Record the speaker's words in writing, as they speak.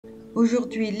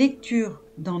Aujourd'hui, lecture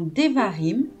dans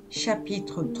DEVARIM,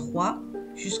 chapitre 3,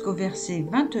 jusqu'au verset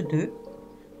 22,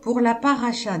 pour la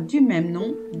paracha du même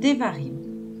nom, DEVARIM.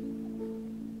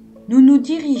 Nous nous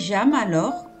dirigeâmes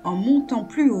alors, en montant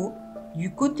plus haut,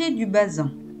 du côté du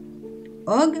Basan.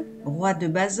 Og, roi de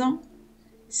Basan,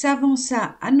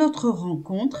 s'avança à notre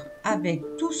rencontre avec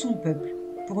tout son peuple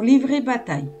pour livrer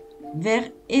bataille vers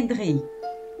Édréi.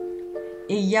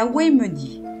 Et Yahweh me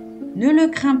dit, « Ne le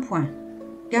crains point,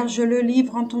 car je le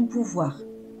livre en ton pouvoir,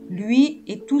 lui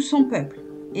et tout son peuple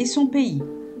et son pays.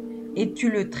 Et tu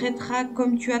le traiteras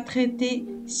comme tu as traité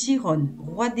Siron,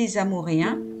 roi des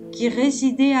Amoréens, qui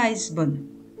résidait à Hesbon. »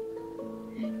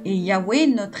 Et Yahweh,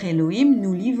 notre Elohim,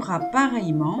 nous livra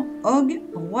pareillement Og,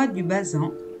 roi du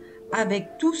Basan,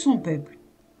 avec tout son peuple.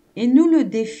 Et nous le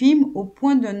défîmes au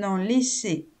point de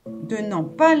n'en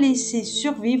pas laisser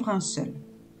survivre un seul.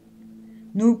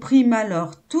 Nous prîmes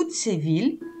alors toutes ces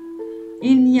villes.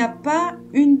 Il n'y a pas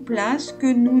une place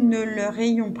que nous ne leur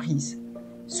ayons prise.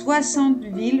 60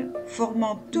 villes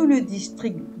formant tout le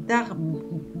district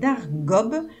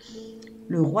d'Argob,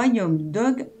 le royaume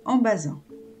d'Og en Basan.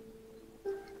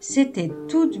 C'étaient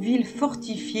toutes villes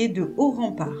fortifiées de hauts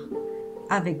remparts,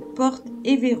 avec portes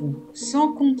et verrous,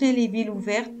 sans compter les villes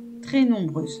ouvertes très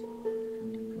nombreuses.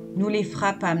 Nous les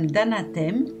frappâmes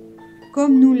d'anathème,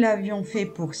 comme nous l'avions fait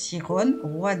pour Siron,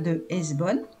 roi de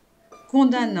Hesbon,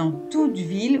 condamnant toute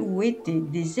ville où étaient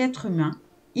des êtres humains,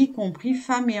 y compris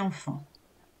femmes et enfants.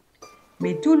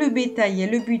 Mais tout le bétail et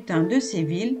le butin de ces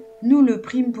villes, nous le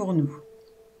prîmes pour nous.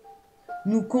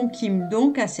 Nous conquîmes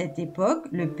donc à cette époque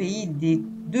le pays des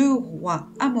 2 rois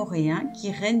amoréens qui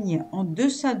régnaient en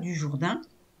deçà du Jourdain,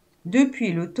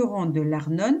 depuis le torrent de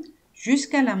l'Arnon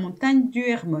jusqu'à la montagne du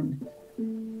Hermon.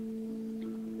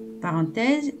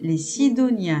 Parenthèse, les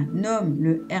Sidoniens nomment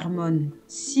le Hermon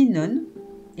Sinon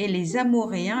et les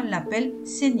Amoréens l'appellent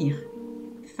Sénir.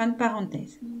 Fin de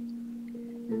parenthèse.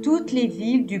 Toutes les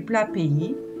villes du plat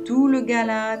pays, tout le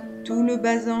Galaad, tout le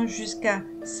Basan jusqu'à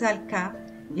Salca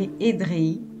et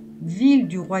Édréi, villes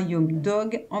du royaume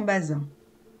d'Og en Basan.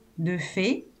 De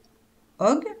fait,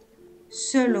 Og,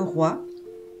 seul roi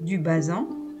du Basan,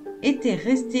 était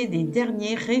resté des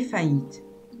derniers Réphaïtes.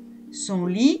 Son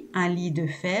lit, un lit de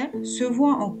fer, se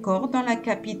voit encore dans la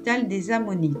capitale des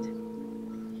Ammonites.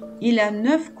 Il a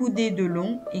 9 coudées de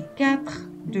long et 4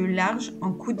 de large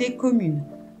en coudées communes.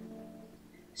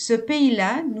 Ce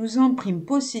pays-là, nous en prîmes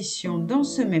possession dans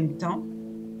ce même temps,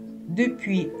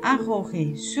 depuis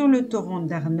Aroré sur le torrent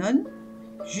d'Arnon,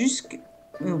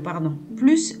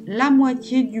 plus la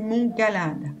moitié du mont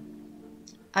Galaad,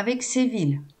 avec ses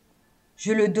villes.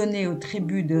 Je le donnai aux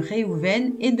tribus de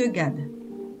Réhouven et de Gad.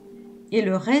 Et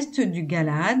le reste du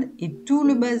Galaad et tout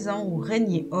le Basan où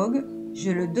régnait Og, je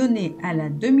le donnai à la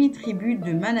demi-tribu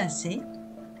de Manassé,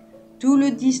 tout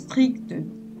le district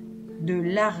de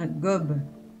l'Argob,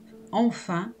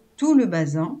 enfin tout le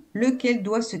Basan, lequel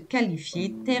doit se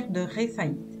qualifier terre de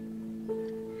Réphaïte.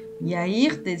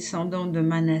 Yaïr, descendant de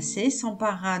Manassé,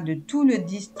 s'empara de tout le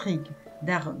district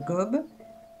d'Argob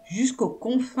jusqu'aux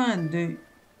confins de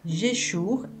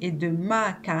Jéchour et de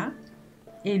Maaka,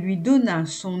 et lui donna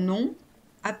son nom,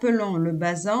 appelant le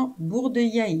Basan bourg de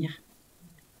Yaïr,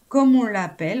 comme on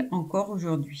l'appelle encore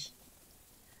aujourd'hui.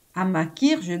 À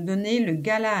Makir, je donnai le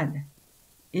Galaad,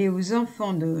 et aux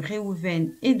enfants de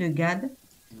Réhouven et de Gad,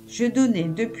 je donnai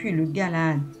depuis le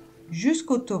Galaad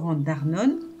jusqu'au torrent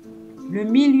d'Arnon, le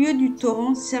milieu du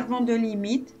torrent servant de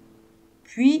limite,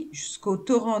 puis jusqu'au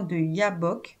torrent de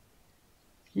Yabok,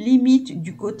 limite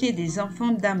du côté des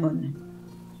enfants d'Ammon,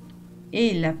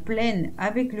 et la plaine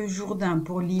avec le Jourdain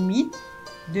pour limite,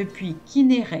 depuis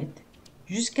Kinéret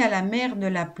jusqu'à la mer de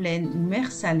la plaine ou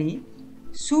mer Salée,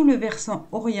 sous le versant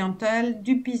oriental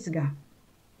du Pisga.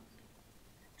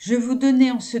 Je vous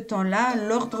donnai en ce temps-là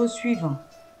l'ordre suivant.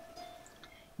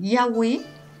 Yahweh,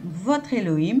 votre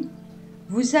Elohim,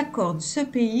 vous accorde ce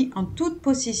pays en toute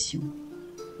possession,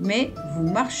 mais vous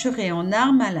marcherez en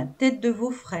armes à la tête de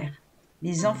vos frères,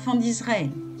 les enfants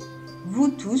d'Israël, vous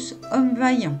tous, hommes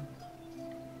vaillants.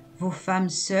 Vos femmes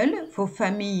seules, vos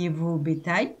familles et vos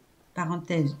bétails,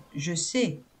 parenthèse, je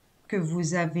sais que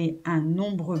vous avez un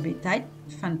nombreux bétail,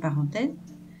 fin de parenthèse,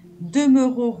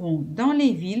 demeureront dans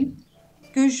les villes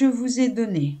que je vous ai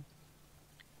données.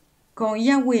 Quand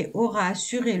Yahweh aura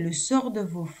assuré le sort de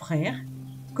vos frères,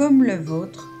 comme le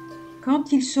vôtre,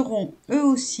 quand ils seront eux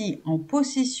aussi en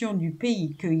possession du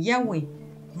pays que Yahweh,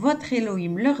 votre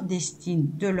Elohim, leur destine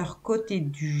de leur côté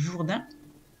du Jourdain,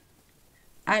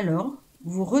 alors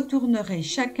vous retournerez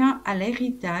chacun à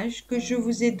l'héritage que je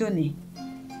vous ai donné.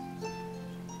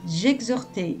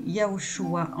 J'exhortai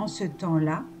Yahushua en ce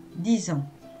temps-là, disant,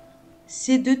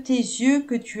 c'est de tes yeux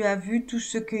que tu as vu tout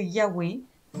ce que Yahweh,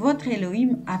 votre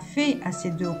Elohim, a fait à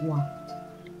ces deux rois.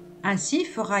 Ainsi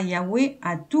fera Yahweh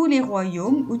à tous les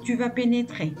royaumes où tu vas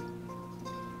pénétrer.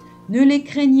 Ne les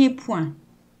craignez point,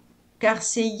 car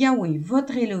c'est Yahweh,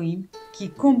 votre Elohim, qui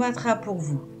combattra pour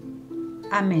vous.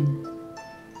 Amen.